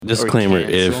Disclaimer,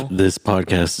 if cancel. this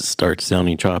podcast starts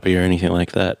sounding choppy or anything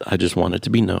like that, I just want it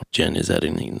to be known. Jen is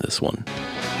editing this one.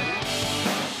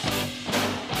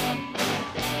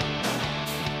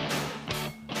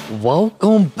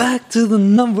 Welcome back to the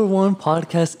number one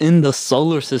podcast in the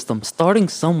solar system, starting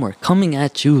somewhere, coming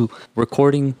at you,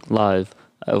 recording live.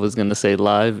 I was going to say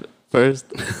live first.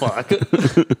 Fuck.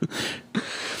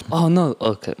 Oh, no.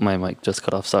 Okay, my mic just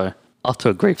cut off. Sorry. Off to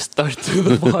a great start to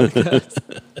the podcast.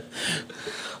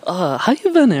 How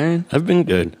you been, Aaron? I've been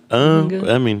good. good?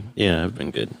 I mean, yeah, I've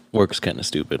been good. Work's kind of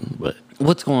stupid, but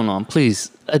What's going on?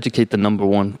 Please educate the number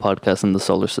one podcast in the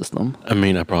solar system. I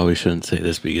mean, I probably shouldn't say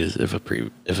this because if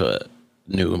a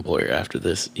new employer after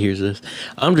this hears this,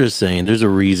 I'm just saying there's a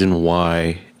reason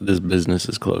why this business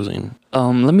is closing.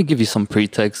 Let me give you some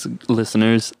pretext,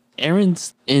 listeners.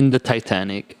 Aaron's in the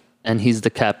Titanic, and he's the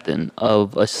captain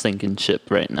of a sinking ship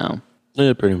right now.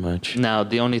 Yeah, pretty much. Now,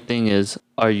 the only thing is,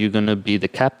 are you going to be the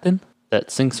captain that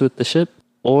sinks with the ship?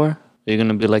 Or are you going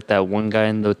to be like that one guy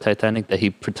in the Titanic that he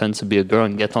pretends to be a girl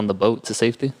and gets on the boat to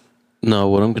safety? No,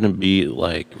 what I'm gonna be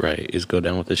like, right, is go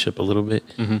down with the ship a little bit,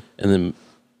 and then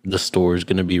the store is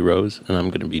gonna be Rose, and I'm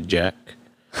gonna be Jack,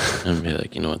 and be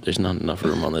like, you know what? There's not enough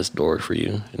room on this door for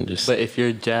you, and just But if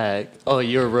you're Jack,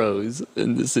 you're Rose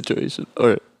in this situation.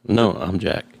 Or, no, I'm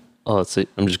Jack. so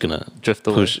I'm just gonna drift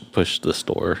away. push the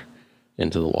store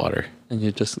into the water. And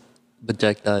but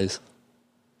Jack dies.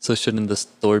 So shouldn't the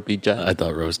store be Jack? I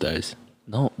thought Rose dies.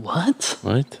 No, what?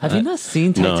 What? Have you not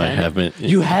seen Titanic? No, I haven't.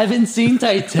 You haven't seen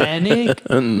Titanic?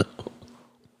 No.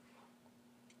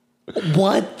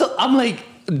 What? I'm like,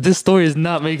 this story is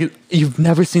not making... You've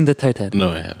never seen the Titanic?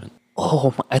 No, I haven't.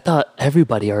 Oh, I thought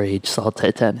everybody our age saw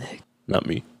Titanic. Not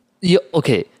me. Yeah,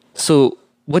 okay, so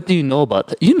what do you know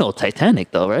about... You know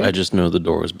Titanic, though, right? I just know the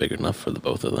door was big enough for the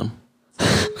both of them.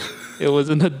 It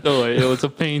wasn't a door, it was a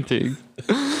painting.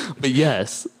 But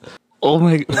yes. Oh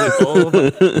my...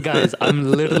 Guys,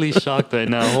 I'm literally shocked right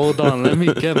now. Hold on, let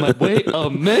me get my... Wait a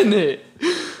minute.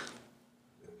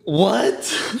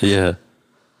 What? Yeah.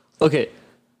 Okay,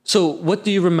 so what do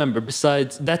you remember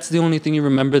besides... That's the only thing you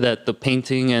remember, that the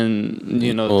painting and,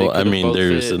 you know... they Well, I could've mean, both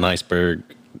there's fit? an iceberg.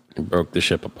 It broke the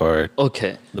ship apart.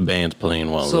 Okay. The band's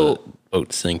playing while So- the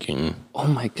boat's sinking. Oh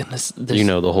my goodness. You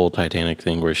know the whole Titanic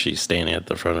thing where she's standing at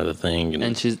the front of the thing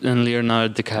And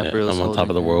Leonardo DiCaprio I'm on top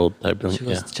of the world type thing. She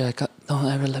goes, Jack, don't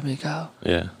ever let me go.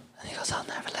 Yeah. And he goes, I'll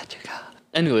never let you go.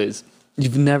 Anyways,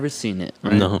 you've never seen it,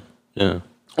 right? No. Yeah.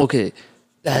 Okay,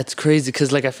 that's crazy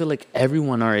because like I feel like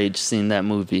everyone our age seen that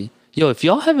movie. Yo, if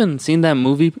y'all haven't seen that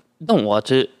movie, don't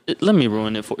watch it. Let me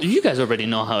ruin it for you. You guys already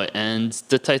know how it ends.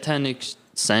 The Titanic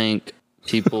sank.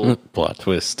 People Plot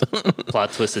twist.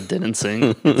 plot twist, it didn't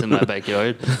sink. It's in my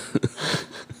backyard.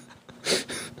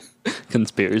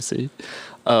 Conspiracy.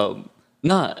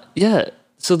 Yeah.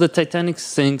 So the Titanic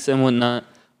sinks and whatnot.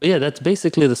 But yeah, that's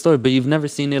basically the story. But you've never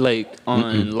seen it like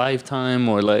on Lifetime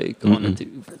or like on a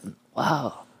TV.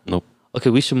 Wow. Nope. Okay,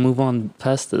 we should move on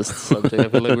past this subject. I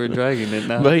feel like we're dragging it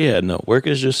now. But yeah, no. Work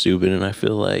is just stupid, and I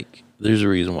feel like there's a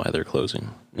reason why they're closing.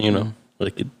 You know,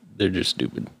 they're just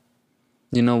stupid.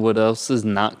 You know what else is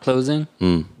not closing?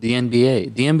 The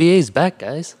NBA. The NBA is back,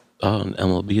 guys. Oh, and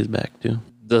MLB is back too.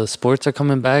 The sports are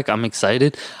coming back. I'm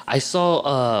excited. I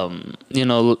saw,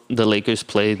 the Lakers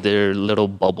play their little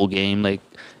bubble game. Like,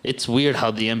 it's weird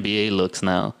how the NBA looks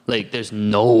now. Like, there's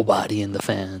nobody in the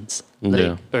fans.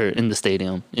 Yeah. Or in the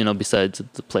stadium, besides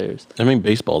the players. I mean,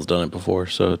 baseball's done it before,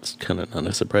 so it's kind of not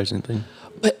a surprising thing.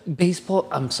 But baseball,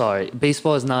 I'm sorry.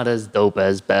 Baseball is not as dope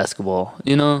as basketball,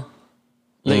 you know?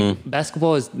 Like,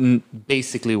 basketball is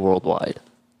basically worldwide.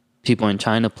 People in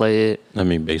China play it. I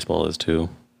mean, baseball is too.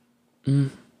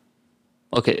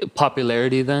 Okay,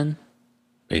 popularity then?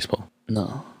 Baseball.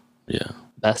 No. Yeah.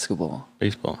 Basketball.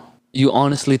 Baseball. You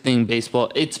honestly think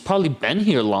baseball, it's probably been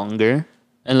here longer,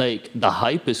 and like the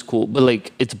hype is cool, but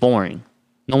like it's boring.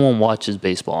 No one watches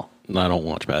baseball. I don't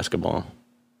watch basketball.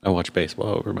 I watch baseball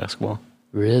over basketball.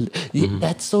 Really?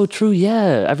 That's so true.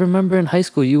 Yeah, I remember in high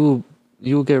school you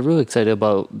would get real excited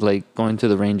about like going to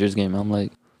the Rangers game. I'm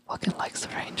like, fucking likes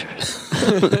the Rangers.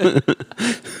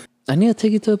 I need to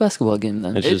take you to a basketball game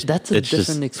then. That's a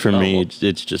different experience. For me,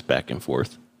 it's just back and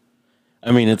forth.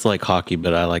 I mean, it's like hockey,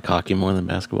 but I like hockey more than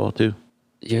basketball too.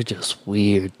 You're just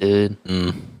weird, dude.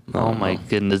 Oh my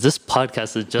goodness. This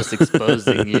podcast is just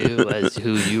exposing you as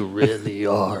who you really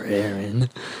are, Aaron.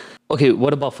 Okay,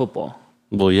 what about football?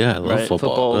 Well, yeah, I love Right, football.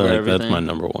 football over That's everything. my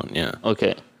number one, yeah.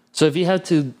 Okay. So if you had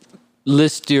to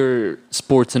list your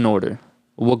sports in order,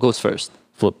 what goes first?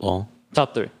 Football.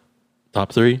 Top three.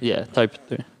 Top three? Yeah, top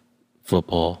three.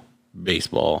 Football,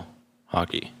 baseball,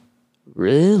 hockey.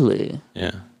 Really?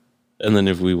 Yeah. And then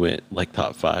if we went like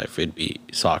top 5, it'd be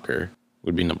soccer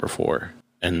would be number 4,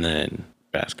 and then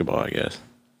basketball, I guess.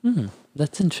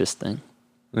 That's interesting.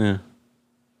 Yeah.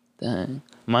 Dang.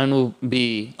 Mine will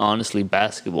be honestly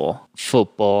basketball,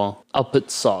 football. I'll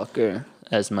put soccer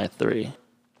as my 3.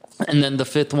 And then the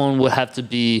 5th one would have to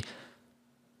be,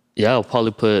 I'll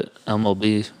probably put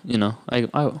MLB. You know,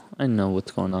 I know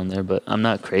what's going on there, but I'm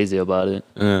not crazy about it.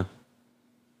 Yeah.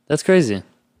 That's crazy.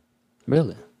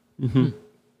 Really? Mm-hmm.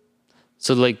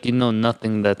 So, like, you know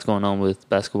nothing that's going on with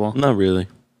basketball? Not really.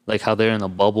 Like how they're in a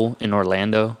bubble in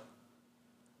Orlando?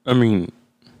 I mean,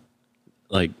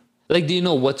 like, do you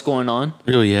know what's going on?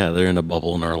 really, yeah, they're in a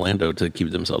bubble in Orlando to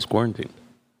keep themselves quarantined.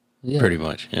 Yeah. Pretty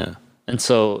much, yeah. And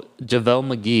so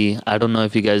JaVale McGee, I don't know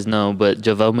if you guys know, but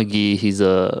JaVale McGee,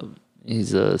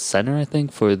 he's a center, I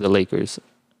think, for the Lakers.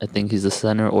 I think he's a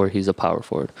center or he's a power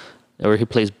forward. Or he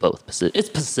plays both. It's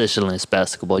positionless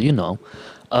basketball, you know.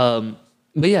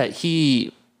 But yeah,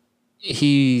 he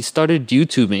started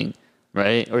YouTubing,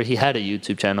 right? Or he had a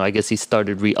YouTube channel. I guess he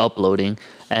started re-uploading.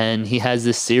 And he has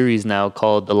this series now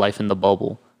called The Life in the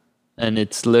Bubble. And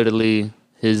it's literally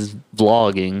his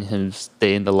vlogging, his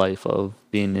day in the life of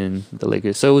being in the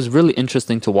Lakers. So it was really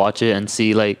interesting to watch it and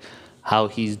see like how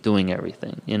he's doing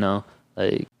everything, you know?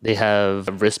 Like they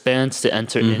have wristbands to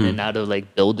enter in and out of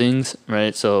like buildings,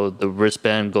 right? So the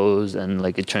wristband goes and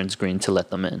like it turns green to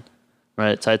let them in,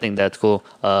 right? So I think that's cool.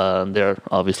 They're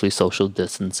obviously social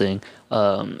distancing,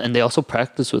 and they also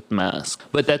practice with masks.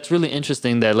 But that's really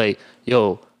interesting that like,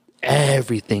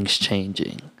 everything's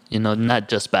changing, you know, not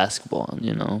just basketball,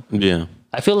 you know? Yeah.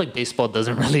 I feel like baseball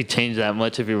doesn't really change that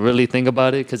much if you really think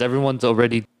about it, because everyone's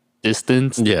already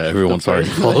distanced. Yeah, everyone's already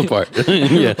fall apart.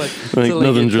 Yeah,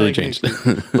 nothing's really changed.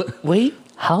 But wait,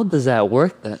 how does that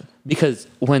work then? Because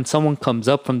when someone comes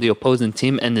up from the opposing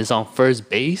team and is on first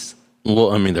base,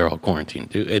 well, I mean, they're all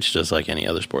quarantined too. It's just like any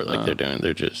other sport they're doing.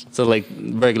 They're just so like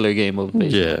regular game of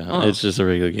baseball. Yeah, it's just a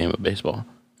regular game of baseball,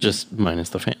 just minus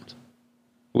the fans,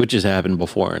 which has happened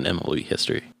before in MLB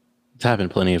history. It's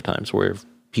happened plenty of times where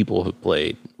people have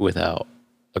played without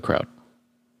a crowd.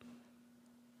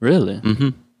 Really? Mm-hmm.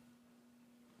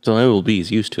 So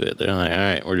MLB's used to it. They're like, all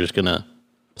right, we're just gonna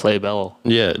play ball.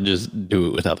 Yeah, just do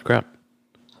it without the crowd.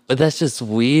 But that's just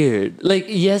weird. Like,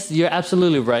 yes, you're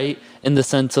absolutely right in the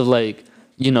sense of like,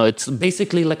 you know, it's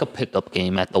basically like a pickup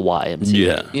game at the YMCA.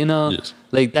 Yeah. You know, yes.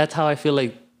 Like that's how I feel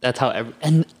like that's how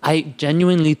and I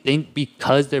genuinely think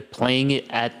because they're playing it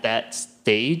at that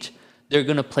stage, they're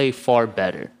gonna play far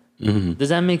better. Mm-hmm. Does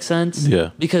that make sense?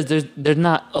 Yeah. Because there's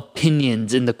not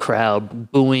opinions in the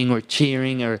crowd booing or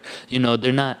cheering or, you know,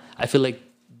 they're not. I feel like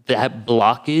that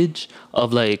blockage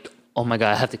of like, oh my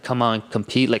God, I have to come out and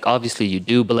compete. Like, obviously you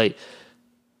do, but like,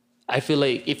 I feel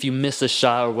like if you miss a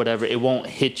shot or whatever, it won't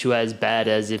hit you as bad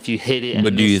as if you hit it.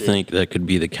 But do you think that could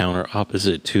be the counter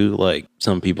opposite too? Like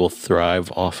some people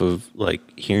thrive off of like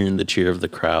hearing the cheer of the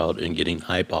crowd and getting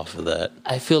hype off of that.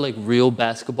 I feel like real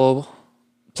basketball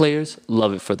players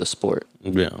love it for the sport.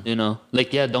 Yeah. You know,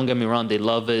 like, yeah, don't get me wrong. They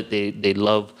love it. They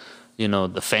love, you know,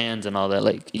 the fans and all that.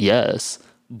 Like, yes,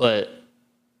 but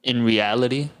in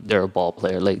reality, they're a ball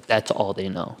player. Like, that's all they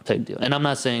know type deal. And I'm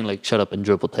not saying like shut up and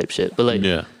dribble type shit, but like,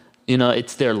 yeah. You know,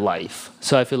 it's their life.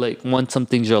 So I feel like once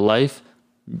something's your life,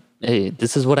 hey,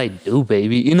 this is what I do,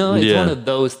 baby. You know, it's one of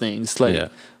those things.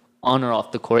 Like on or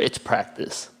off the court, it's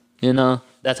practice. You know,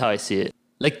 that's how I see it.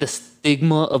 Like the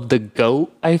stigma of the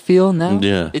GOAT, I feel now,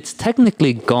 it's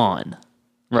technically gone,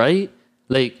 right?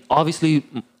 Like obviously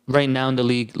right now in the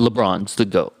league, LeBron's the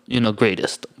GOAT, you know,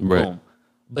 greatest. Right. Boom.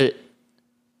 But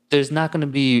there's not going to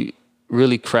be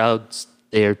really crowds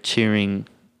there cheering.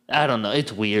 I don't know.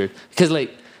 It's weird. Because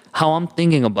like how I'm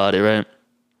thinking about it, right,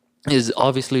 is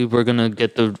obviously we're going to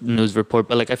get the news report.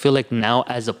 But like I feel like now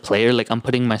as a player, like I'm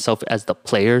putting myself as the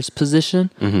player's position,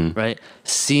 right?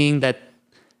 Seeing that,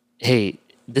 hey,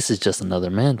 this is just another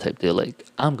man type deal. Like,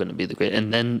 I'm going to be the great.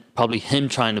 And then probably him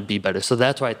trying to be better. So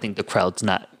that's why I think the crowd's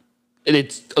not.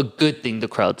 It's a good thing the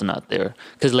crowd's not there.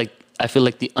 Because, like, I feel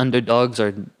like the underdogs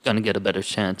are going to get a better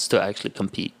chance to actually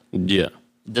compete. Yeah.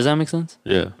 Does that make sense?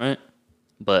 Yeah. Right?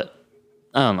 But,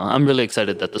 I don't know. I'm really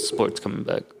excited that the sport's coming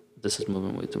back. This is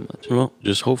moving way too much. Well,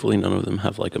 just hopefully none of them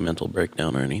have, like, a mental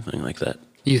breakdown or anything like that.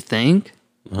 You think?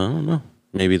 I don't know.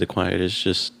 Maybe the quiet is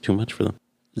just too much for them.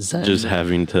 Zen. Just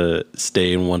having to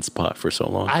stay in one spot for so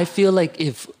long. I feel like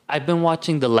if I've been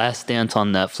watching The Last Dance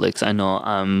on Netflix, I know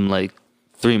I'm like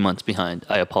 3 months behind.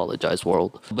 I apologize,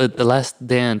 world. But The Last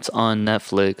Dance on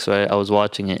Netflix, right? I was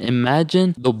watching it.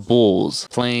 Imagine the Bulls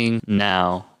playing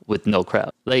now with no crowd.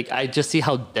 Like I just see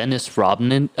how Dennis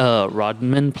Rodman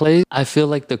plays. I feel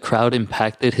like the crowd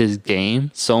impacted his game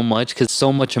so much because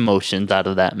so much emotions out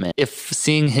of that man. If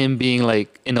seeing him being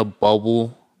like in a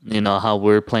bubble, you know how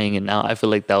we're playing it now, I feel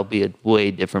like that would be a way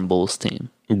different Bulls team.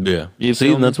 Yeah. You See,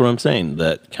 feel and me? that's what I'm saying.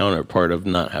 That counterpart of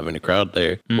not having a crowd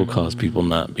there will cause people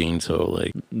not being so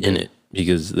like in it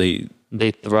because they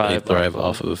thrive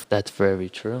off of. That's very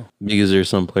true. Because there's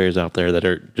some players out there that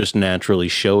are just naturally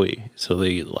showy, so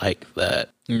they like that.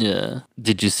 Yeah.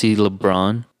 Did you see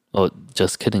LeBron? Oh,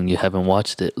 just kidding. You haven't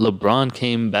watched it. LeBron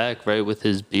came back right with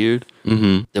his beard.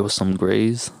 Mm-hmm. There was some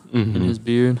grays in his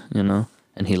beard, you know,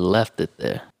 and he left it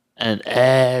there. And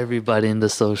everybody in the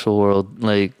social world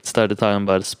like started talking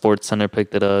about it. Sports Center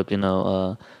picked it up, you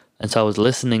know, and so I was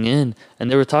listening in,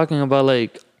 and they were talking about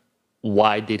like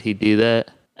why did he do that,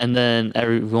 and then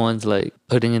everyone's like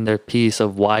putting in their piece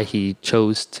of why he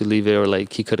chose to leave it or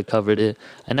like he could have covered it,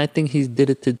 and I think he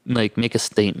did it to like make a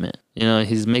statement. You know,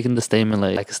 he's making the statement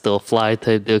like I can still fly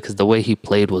type deal because the way he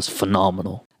played was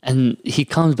phenomenal. And he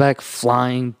comes back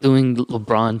flying, doing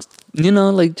LeBron's, you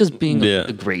know, like just being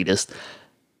the greatest.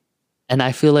 And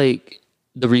I feel like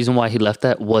the reason why he left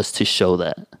that was to show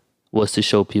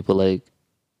people like,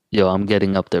 yo, I'm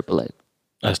getting up there, but like,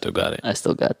 I still got it. I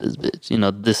still got this bitch. You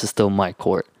know, this is still my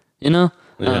court. You know?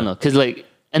 I don't know. Cause like,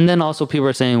 and then also people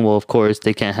are saying, well, of course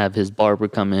they can't have his barber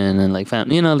come in and like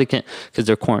family, you know, they can't cause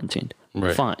they're quarantined.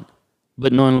 Right. Fine.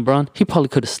 But knowing LeBron, he probably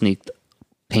could have sneaked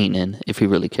paint in if he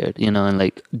really cared, you know, and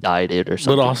like dyed it or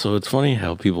something. But also, it's funny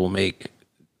how people make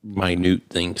minute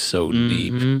things so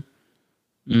deep.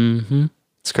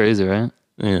 It's crazy, right?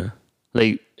 Yeah.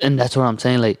 Like, and that's what I'm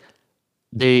saying. Like,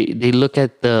 they look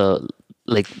at the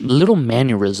like little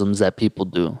mannerisms that people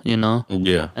do, you know,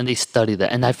 Yeah. and they study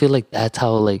that. And I feel like that's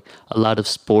how like a lot of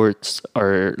sports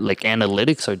or like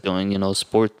analytics are doing. You know,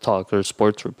 sports talk or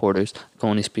sports reporters. I can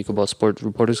only speak about sports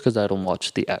reporters because I don't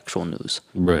watch the actual news,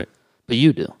 Right. but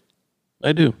you do.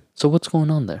 I do. So what's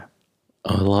going on there?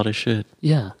 A lot of shit.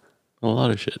 Yeah. A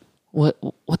lot of shit. What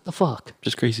the fuck?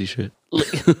 Just crazy shit.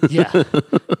 Yeah.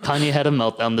 Kanye had a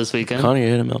meltdown this weekend. Kanye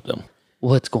had a meltdown.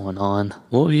 What's going on?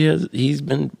 Well, he's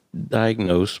been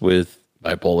diagnosed with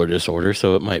bipolar disorder,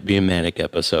 so it might be a manic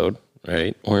episode,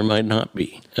 right? Or it might not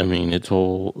be. I mean, it's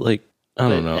all like I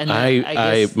don't know. and I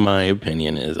guess- my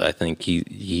opinion is I think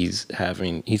he's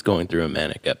going through a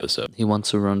manic episode. He wants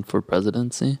to run for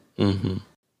presidency. Mm-hmm.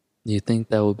 Do you think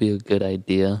that would be a good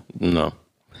idea? No.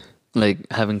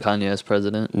 Like having Kanye as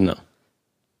president? No.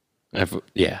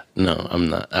 No, I'm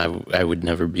not. I would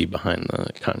never be behind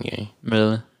the Kanye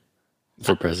Really?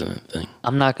 for president thing.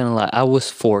 I'm not gonna lie. I was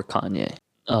for Kanye.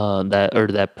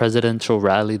 That presidential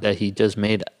rally that he just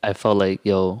made. I felt like,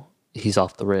 yo, he's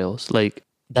off the rails. Like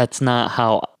that's not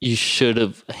how you should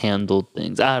have handled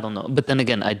things. I don't know. But then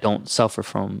again, I don't suffer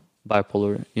from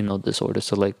bipolar, disorder.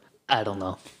 So like, I don't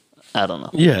know.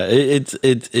 Yeah,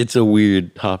 it's a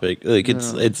weird topic. Like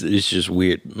it's just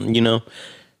weird,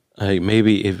 Like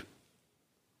maybe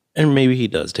he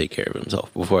does take care of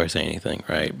himself before I say anything,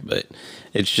 right? But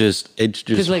it's just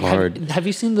like, hard. Have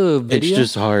you seen the video? It's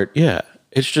just hard. Yeah,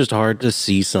 it's just hard to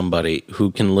see somebody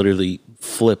who can literally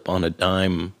flip on a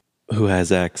dime, who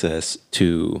has access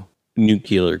to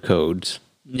nuclear codes.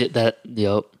 Yep.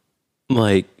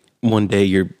 Like one day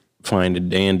you're fine and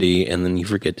dandy, and then you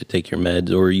forget to take your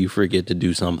meds, or you forget to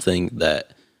do something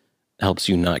that helps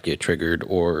you not get triggered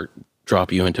or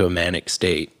drop you into a manic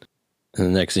state. And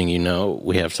the next thing you know,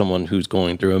 we have someone who's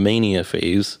going through a mania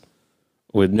phase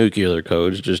with nuclear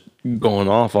codes just going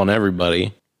off on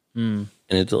everybody. And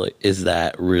it's like, is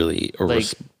that really a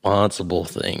responsible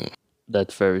thing?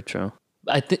 That's very true.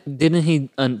 I think didn't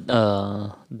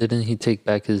he take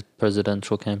back his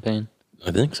presidential campaign?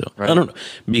 I think so. Right. I don't know.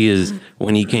 Because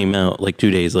when he came out, like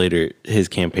 2 days later, his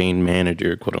campaign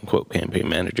manager, quote unquote campaign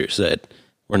manager, said,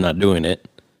 we're not doing it.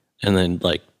 And then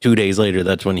like 2 days later,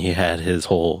 that's when he had his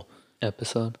whole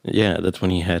episode. Yeah, that's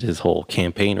when he had his whole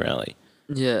campaign rally.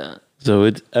 Yeah. So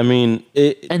and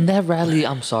that rally,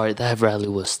 I'm sorry, that rally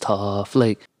was tough.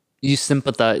 Like you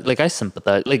sympathize, like I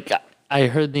sympathize. Like I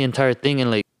heard the entire thing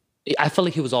and like I felt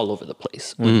like he was all over the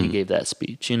place when he gave that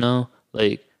speech,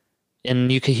 Like,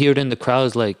 and you could hear it in the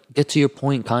crowds, like, get to your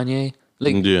point, Kanye.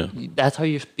 Like, that's how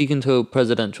you're speaking to a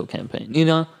presidential campaign,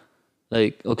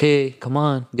 Like, okay, come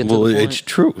on, get to the point. Well, it's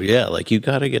true, yeah. Like, you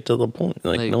got to get to the point.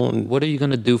 Like no one. What are you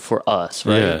gonna do for us,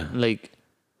 right? Yeah. Like,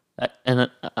 I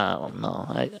don't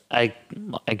know. I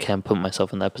can't put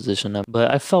myself in that position, but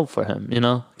I felt for him,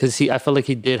 because I felt like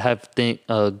he did have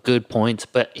good points,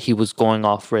 but he was going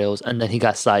off rails, and then he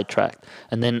got sidetracked,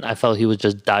 and then I felt he was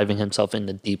just diving himself in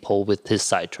the deep hole with his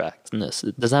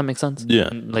sidetrackedness. Does that make sense? Yeah.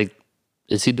 Like,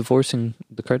 Is he divorcing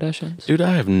the Kardashians? Dude,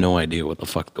 I have no idea what the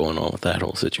fuck's going on with that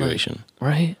whole situation.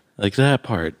 Right? Like, that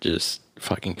part just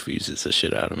fucking confuses the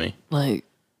shit out of me. Like,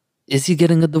 is he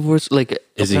getting a divorce? Like,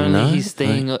 Is he apparently not? he's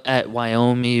staying at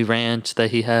Wyoming ranch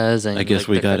that he has. And I guess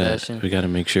like, we gotta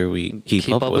make sure we keep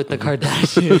up with the them.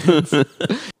 Kardashians.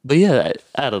 But yeah,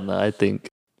 I don't know. I think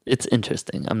it's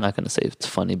interesting. I'm not going to say it's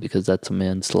funny because that's a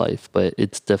man's life, but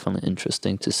it's definitely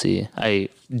interesting to see. I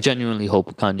genuinely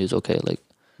hope Kanye's okay, like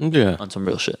Yeah, on some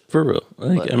real shit. for real.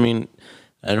 Like, But- I mean,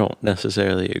 I don't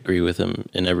necessarily agree with him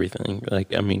in everything.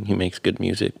 Like, I mean, he makes good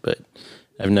music, but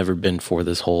I've never been for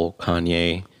this whole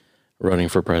Kanye running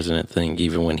for president thing,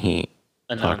 even when he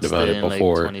talked about it in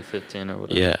before. like 2015 or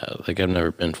whatever. Yeah, like, I've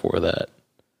never been for that.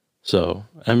 So,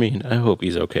 I mean, I hope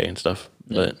he's okay and stuff,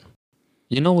 but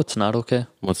You know what's not okay?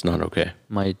 what's not okay?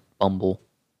 My Bumble.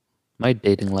 My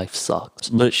dating life sucks.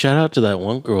 But shout out to that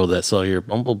one girl that saw your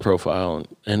Bumble profile and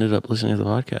ended up listening to the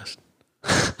podcast.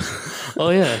 Oh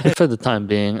yeah. For the time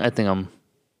being, I think I'm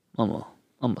gonna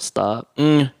stop.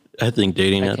 I think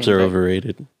dating I apps came are back.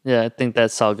 overrated. Yeah, I think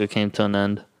that saga came to an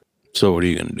end. So what are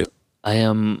you gonna do? I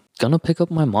am gonna pick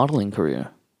up my modeling career.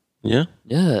 Yeah,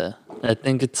 Yeah, I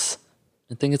think it's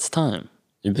time.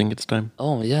 you think it's time?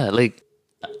 Oh yeah, like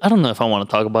I don't know if I want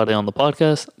to talk about it on the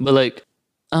podcast, but like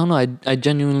I don't know. I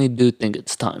genuinely do think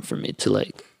it's time for me to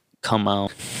like come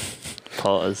out.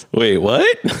 Pause. Wait, what?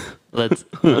 Let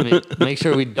me make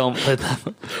sure we don't put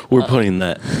that. We're putting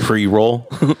that pre-roll.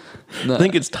 No, I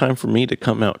think it's time for me to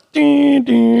come out.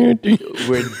 we're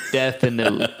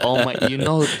definitely. Oh my, you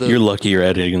know the. You're lucky you're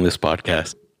editing this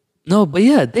podcast. No, but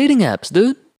yeah, dating apps,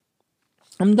 dude.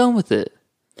 I'm done with it.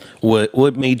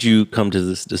 What made you come to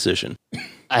this decision?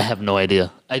 I have no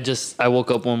idea. I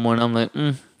woke up one morning. I'm like,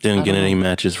 Didn't get any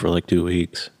matches for like 2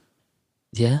 weeks.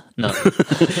 yeah, no.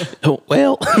 Oh,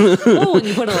 well, Oh, when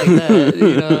you put it like that,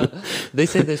 you know, they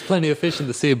say there's plenty of fish in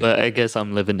the sea, but I guess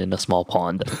I'm living in a small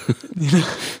pond.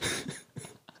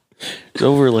 there's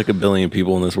over like 1 billion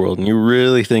people in this world, and you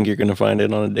really think you're gonna find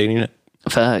it on a dating app?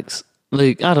 Facts.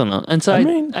 Like I don't know, and so I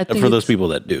mean, I think for those it's- people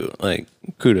that do, like,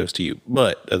 kudos to you.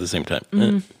 But at the same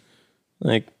time,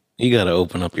 like, you gotta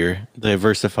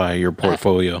diversify your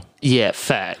portfolio. Yeah,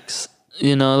 facts.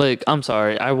 You know, like I'm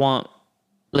sorry, I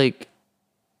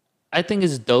think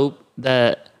it's dope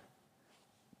that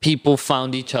people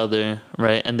found each other,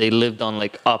 right? And they lived on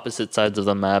like opposite sides of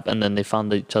the map, and then they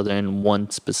found each other in one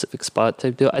specific spot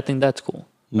type deal. I think that's cool.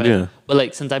 Right? Yeah. But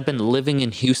like since I've been living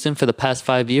in Houston for the past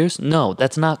 5 years, no,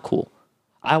 that's not cool.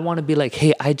 I want to be like,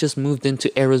 hey, I just moved into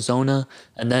Arizona,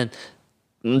 and then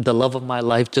the love of my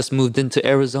life just moved into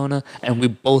Arizona, and we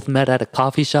both met at a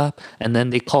coffee shop, and then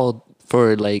they called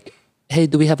for like, hey,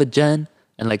 do we have a Jen?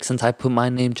 And like since I put my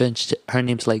name Jen, her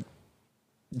name's like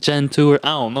Jen too, or I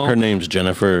don't know. Her name's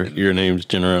Jennifer. Your name's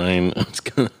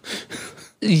Jennifer.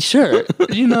 Sure,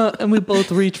 you know, and we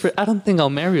both reach for. I don't think I'll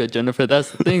marry a Jennifer.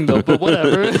 That's the thing, though. But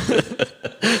whatever.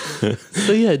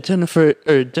 So yeah,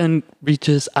 Jen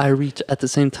reaches, I reach at the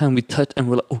same time. We touch, and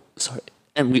we're like, oh, sorry,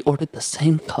 and we ordered the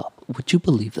same cup. Would you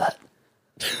believe that?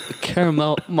 The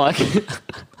caramel macchiato.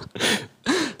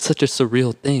 Such a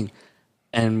surreal thing,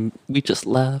 and we just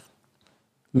laugh,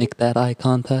 make that eye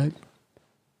contact.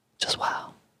 Just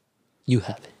wow, you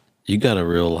have it. You got a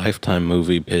real Lifetime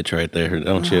movie pitch right there,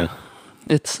 don't you?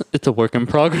 It's a work in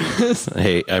progress.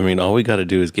 Hey, I mean, all we got to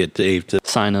do is get Dave to,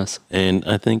 Sign us. and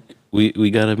I think we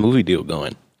got a movie deal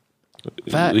going.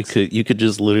 Facts. You could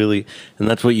just literally, and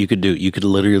that's what you could do. You could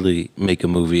literally make a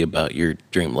movie about your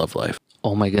dream love life.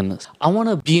 Oh my goodness. I want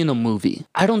to be in a movie.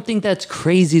 I don't think that's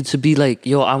crazy to be like,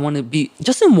 yo, I want to be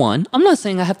just in one. I'm not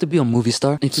saying I have to be a movie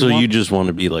star. If So want- you just want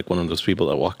to be like one of those people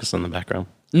that walk us in the background?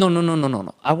 No.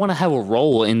 I want to have a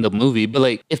role in the movie, but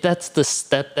like, if that's the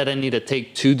step that I need to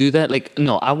take to do that, like,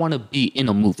 no, I want to be in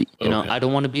a movie. You know, Okay. I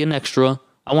don't want to be an extra.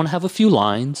 I want to have a few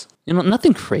lines. You know,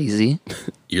 nothing crazy.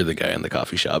 You're the guy in the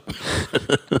coffee shop.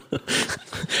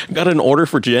 Got an order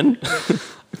for Jen?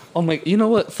 Oh my, you know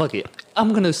what? Fuck it.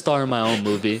 I'm gonna star in my own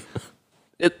movie.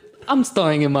 I'm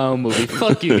starring in my own movie.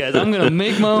 Fuck you guys. I'm gonna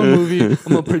make my own movie. I'm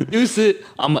gonna produce it.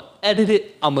 I'm gonna edit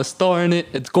it. I'm gonna star in it.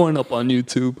 It's going up on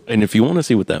YouTube. And if you want to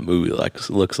see what that movie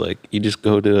looks like, you just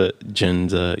go to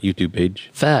Jen's YouTube page.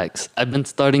 Facts. I've been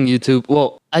starting YouTube.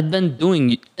 Well, I've been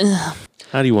doing.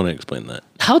 How do you want to explain that?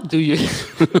 How do you?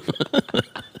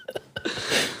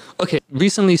 Okay,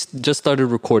 recently just started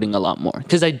recording a lot more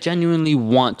because I genuinely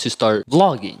want to start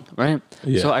vlogging, right?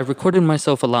 Yeah. So I recorded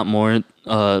myself a lot more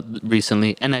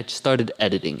recently, and I started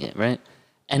editing it, right?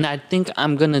 And I think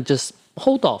I'm gonna just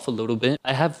hold off a little bit.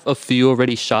 I have a few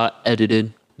already shot,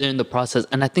 edited. they're in the process.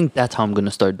 And I think that's how I'm going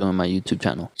to start doing my YouTube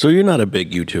channel. So you're not a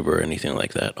big YouTuber or anything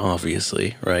like that,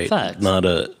 obviously, right? Facts. Not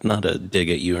a dig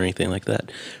at you or anything like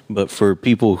that. But for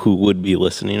people who would be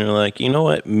listening are like, you know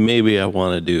what, maybe I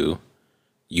want to do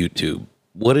YouTube.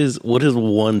 What is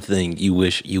one thing you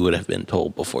wish you would have been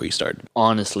told before you started?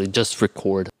 Honestly, just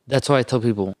record. That's why I tell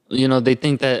people, they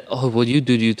think that, oh, well, you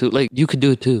do YouTube. Like, you could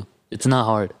do it too. It's not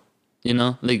hard.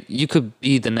 Like, you could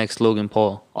be the next Logan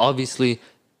Paul. Obviously,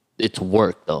 it's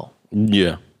work, though.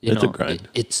 Yeah, it's a grind.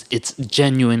 It's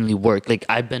genuinely work. Like,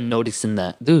 I've been noticing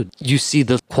that. Dude, you see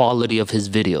the quality of his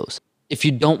videos. If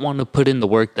you don't want to put in the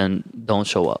work, then don't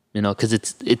show up, because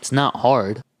it's not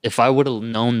hard. If I would have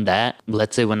known that,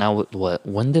 let's say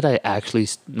when did I actually,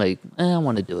 I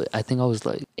want to do it. I think I was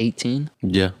like 18.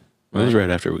 Yeah. It was right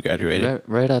after we graduated.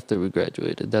 Right after we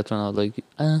graduated. That's when I was like,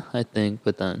 I think,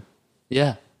 but then,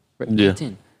 yeah.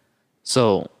 18.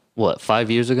 So, 5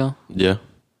 years ago? Yeah.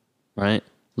 Right?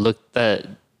 Looked at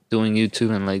doing YouTube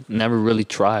and never really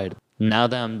tried. Now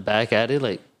that I'm back at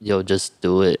it, just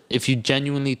do it. If you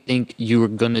genuinely think you were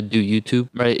gonna do YouTube,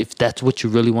 right? If that's what you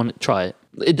really want to try it.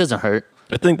 It doesn't hurt.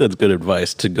 I think that's good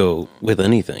advice to go with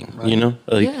anything, right.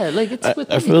 It's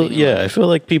with anything. I feel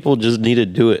like people just need to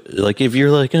do it. Like if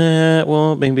you're like,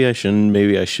 well, maybe I shouldn't,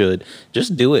 maybe I should,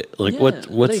 just do it. Like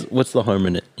what's the harm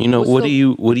in it? What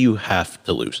do you have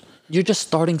to lose? You're just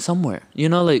starting somewhere.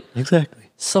 Exactly.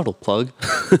 Subtle plug,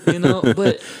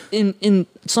 but in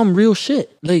some real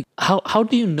shit. Like how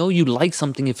do you know you like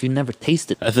something if you never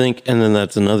tasted it? I think, and then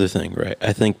that's another thing, right?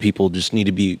 I think people just need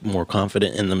to be more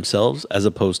confident in themselves as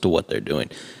opposed to what they're doing.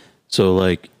 So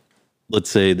let's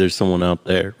say there's someone out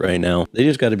there right now, they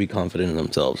just got to be confident in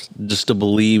themselves just to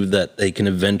believe that they can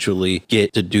eventually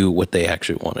get to do what they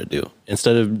actually want to do.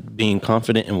 Instead of being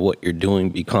confident in what you're doing,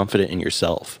 be confident in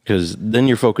yourself, because then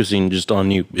you're focusing just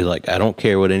on you. Be like, I don't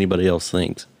care what anybody else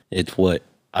thinks. It's what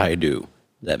I do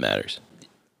that matters.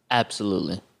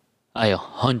 Absolutely. I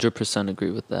 100%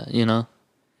 agree with that,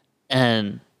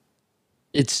 And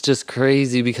it's just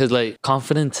crazy because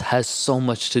confidence has so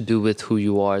much to do with who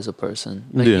you are as a person.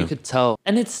 You could tell.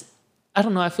 And I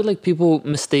don't know, I feel like people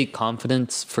mistake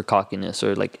confidence for cockiness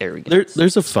or arrogance.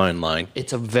 There's a fine line.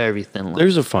 It's a very thin line.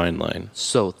 There's a fine line.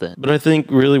 So thin. But I think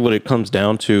really what it comes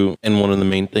down to, and one of the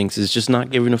main things, is just not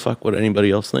giving a fuck what anybody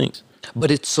else thinks.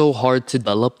 But it's so hard to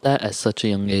develop that at such a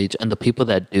young age. And the people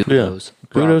that do,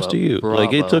 kudos to you. Bravo.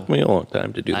 It took me a long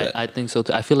time to do that. I think so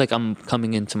too. I feel like I'm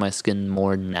coming into my skin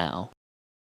more now.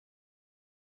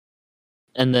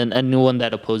 And then anyone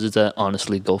that opposes that,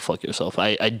 honestly, go fuck yourself.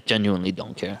 I genuinely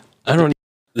don't care.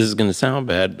 This is going to sound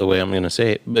bad the way I'm going to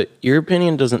say it, but your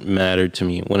opinion doesn't matter to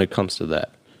me when it comes to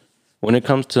that. When it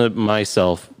comes to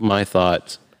myself, my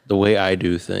thoughts, the way I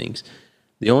do things,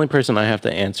 the only person I have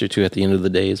to answer to at the end of the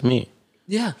day is me.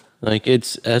 Yeah.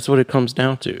 That's what it comes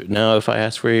down to. Now, if I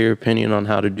ask for your opinion on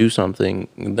how to do something,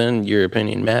 then your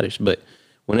opinion matters. But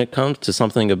when it comes to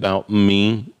something about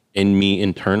me and me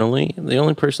internally, the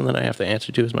only person that I have to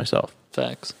answer to is myself.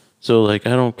 Facts. So I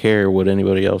don't care what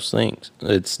anybody else thinks.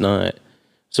 It's not.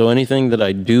 So anything that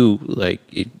I do,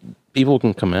 people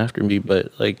can come after me,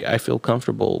 but I feel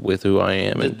comfortable with who I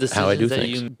am and how I do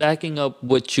things. Backing up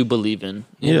what you believe in.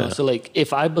 You know? So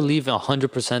if I believe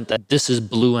 100% that this is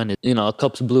blue and a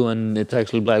cup's blue and it's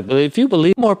actually black, but if you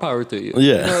believe, more power to you.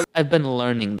 Yeah. I've been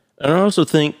learning. And I also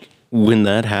think when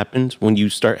that happens, when you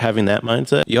start having that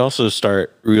mindset, you also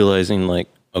start realizing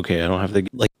okay, I don't have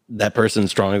to that person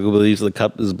strongly believes the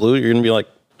cup is blue. You're gonna be like,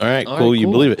 all right, cool. You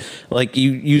believe it.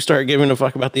 You start giving a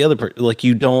fuck about the other person.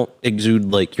 You don't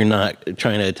exude you're not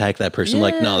trying to attack that person.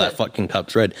 Yeah. No, that fucking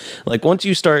cup's red. Once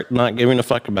you start not giving a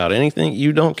fuck about anything,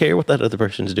 you don't care what that other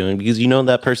person's doing because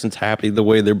that person's happy the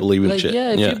way they're believing shit.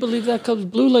 Yeah, if you believe that cup's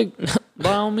blue,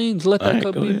 by all means, let that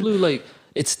cup be blue.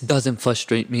 It doesn't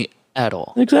frustrate me at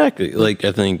all. Exactly.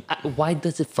 I think. Why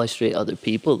does it frustrate other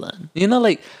people then?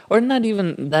 Or not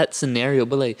even that scenario,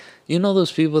 but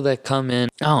those people that come in,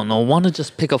 I don't know, want to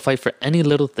just pick a fight for any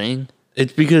little thing.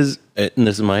 It's because, and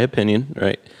this is my opinion,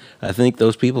 right? I think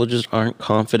those people just aren't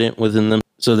confident within them.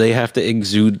 So they have to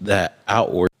exude that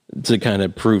outward to kind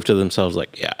of prove to themselves,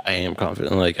 yeah, I am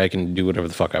confident. I can do whatever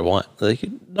the fuck I want.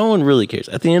 No one really cares.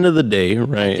 At the end of the day,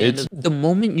 right? The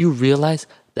moment you realize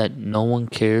that no one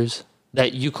cares,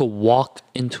 that you could walk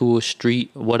into a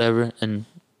street, whatever, and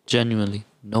genuinely,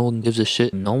 no one gives a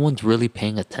shit. No one's really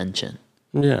paying attention.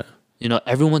 Yeah.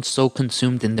 Everyone's so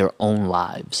consumed in their own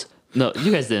lives. No,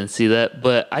 you guys didn't see that,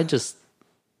 but I just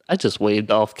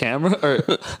waved off camera. Or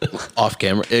off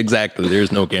camera? Exactly.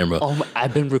 There's no camera.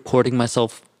 I've been recording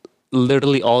myself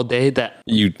literally all day. That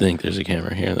you'd think there's a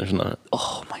camera here. There's not.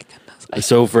 Oh, my goodness.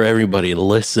 So for everybody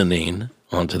listening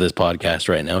onto this podcast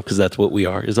right now because that's what we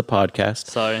are, is a podcast.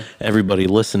 Sorry. Everybody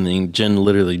listening, Jen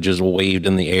literally just waved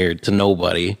in the air to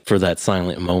nobody for that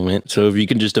silent moment. So if you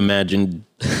can just imagine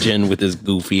Jen with his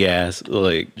goofy ass,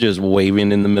 like just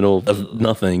waving in the middle of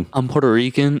nothing. I'm Puerto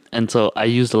Rican, and so I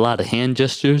used a lot of hand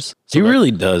gestures. So He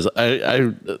really does.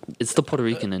 I it's the Puerto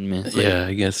Rican in me. Like, yeah,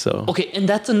 I guess so. Okay, and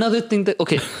that's another thing that,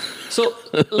 okay, so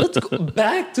let's go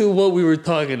back to what we were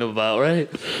talking about, right?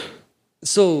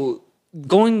 So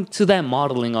going to that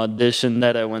modeling audition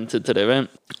that I went to today, right?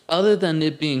 Other than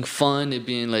it being fun, it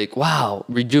being like, wow,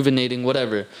 rejuvenating,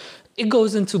 whatever, it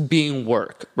goes into being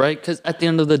work, right? Because at the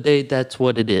end of the day, that's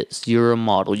what it is. You're a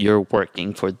model, you're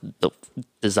working for the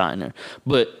designer.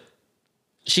 But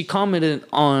she commented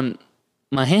on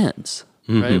my hands,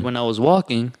 right? When I was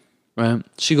walking, right?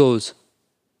 She goes,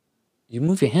 you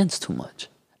move your hands too much.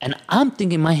 And I'm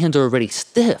thinking my hands are already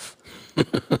stiff,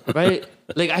 right?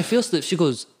 Like I feel stiff. She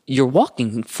goes, you're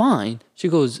walking fine. She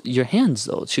goes, your hands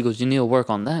though. She goes, you need to work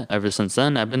on that. Ever since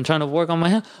then, I've been trying to work on my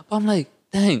hand. But I'm like,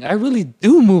 dang, I really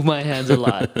do move my hands a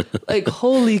lot. Like,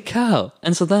 holy cow.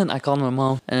 And so then I called my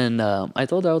mom and I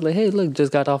told her, I was like, hey, look,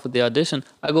 just got off with the audition.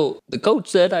 I go, the coach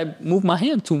said I move my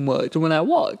hand too much when I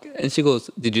walk. And she goes,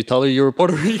 did you tell her you were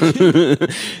Puerto Rican?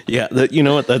 Yeah, you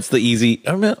know what? That's the easy.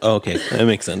 Okay, that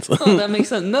makes sense. Oh, that makes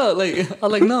sense. No, like,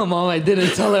 I'm like, no, mom, I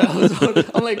didn't tell her I was Puerto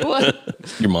Rican. I'm like,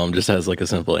 what? Your mom just has like a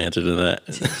simple answer to that.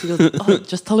 She goes, oh,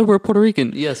 just tell her we're Puerto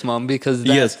Rican. Yes, mom, because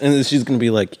that. Yes, and then she's gonna be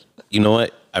like, you know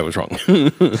what? I was wrong.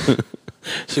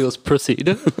 She goes,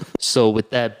 proceed. So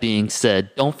with that being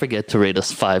said, don't forget to rate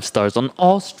us 5 stars on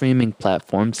all streaming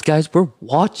platforms. Guys, we're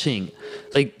watching.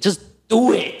 Like, just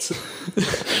do it.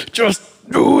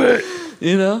 Just do it.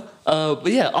 You know?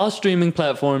 But yeah, all streaming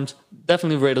platforms,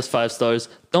 definitely rate us 5 stars.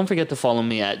 Don't forget to follow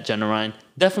me at Generine.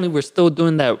 Definitely, we're still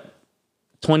doing that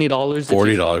 $20.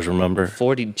 $40, remember?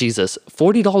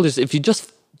 $40 if you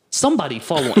just... Somebody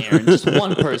follow Aaron, just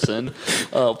one person.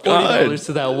 $40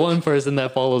 to that one person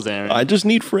that follows Aaron. I just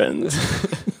need friends.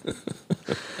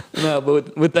 No,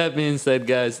 but with that being said,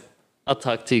 guys, I'll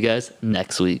talk to you guys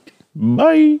next week.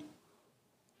 Bye.